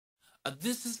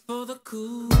This is for the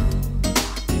cool.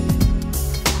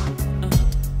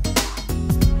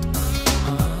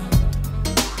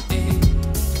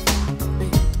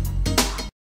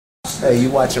 Hey, you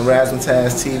watching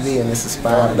RazzmatazzTV, and this is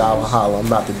 $5 Holla. I'm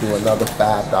about to do another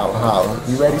 $5 Holla.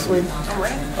 You ready, sweetie? I'm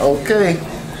ready. Okay.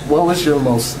 What was your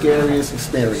most scariest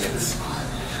experience?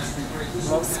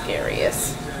 Most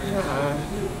scariest?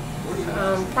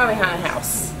 Probably haunted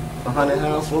house. A haunted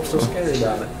house? What's so scary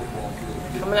about it?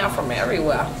 Coming out from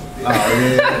everywhere. Oh,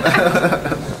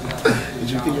 yeah. Did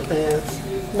you pee your pants?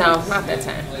 No, not that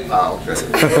time. Oh, okay.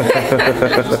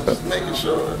 Just making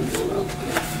sure.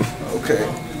 Okay.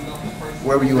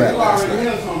 Where were you at last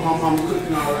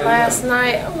night? Last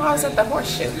night, I was at the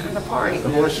Horseshoe at a party. The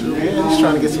Horseshoe? Yeah, just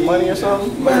trying to get some money or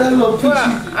something? Well,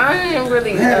 I didn't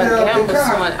really gamble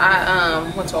so much.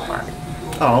 I went to a party.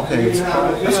 Oh, okay.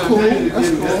 That's cool. That's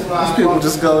cool. Most people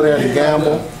just go there to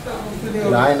gamble. You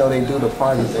know, I didn't know they do the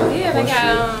party thing. Yeah, they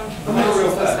got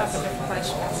stuff at different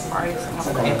places. Parties.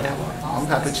 I'm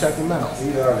happy to check them out.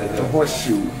 The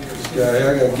Horseshoe. Yeah, I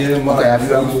gotta get him up. Okay, have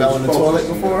you ever fell in the toilet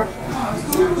before?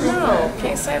 No,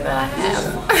 can't say that I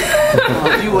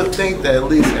have. You would think that at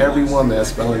least every woman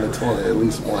has fell in the toilet at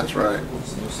least once, right?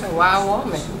 A wild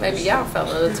woman. Maybe y'all fell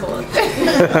in the toilet. Yeah,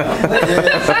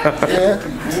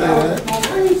 say that.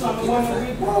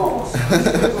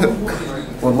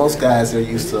 Well, most guys are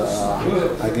used to,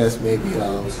 I guess, maybe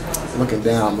looking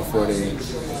down before they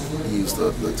use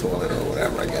the toilet or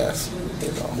whatever, I guess.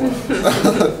 You know.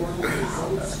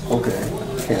 Okay,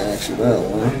 can't ask you that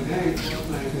one.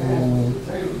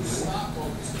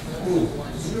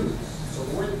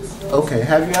 Okay,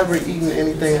 have you ever eaten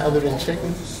anything other than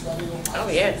chicken? Oh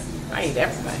yeah, I eat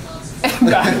everything.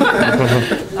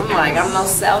 I'm no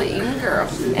salad eating girl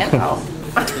at all.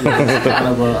 It's kind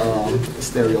of a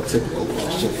stereotypical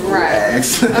question. Right.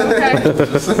 Okay.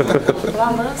 Well, I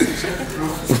love some chicken.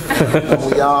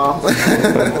 Oh, y'all.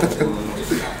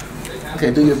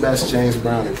 Okay, do your best James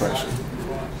Brown impression.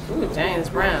 Ooh, James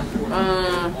Brown.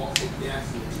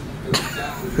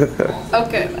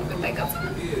 Okay, let me think of something.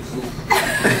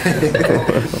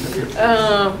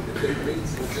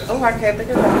 Oh, I can't think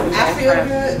of that. I feel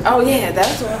good. Oh yeah,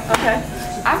 that's one. Okay.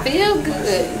 I feel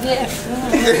good. Yes.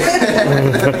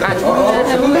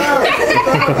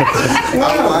 I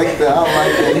like that.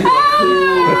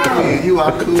 You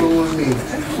are cool with me.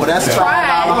 Well, that's $5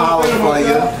 Holla for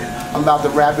you. I'm about to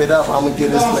wrap it up. I'm gonna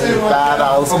give this lady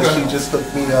 $5 because she just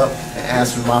hooked me up and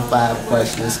answered my 5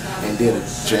 questions and did a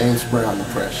James Brown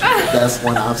impression. Best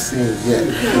one I've seen yet.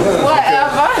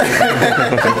 Whatever.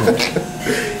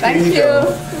 Thank you.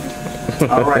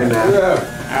 All right now.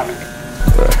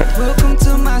 Welcome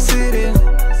to my city.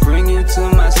 Bring you to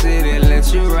my city.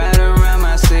 Let you ride around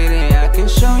my city. I can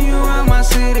show you around my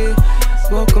city.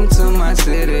 Welcome to my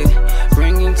city.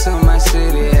 Bring you to my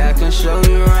city. I can show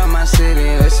you around my city.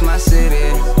 It's my city.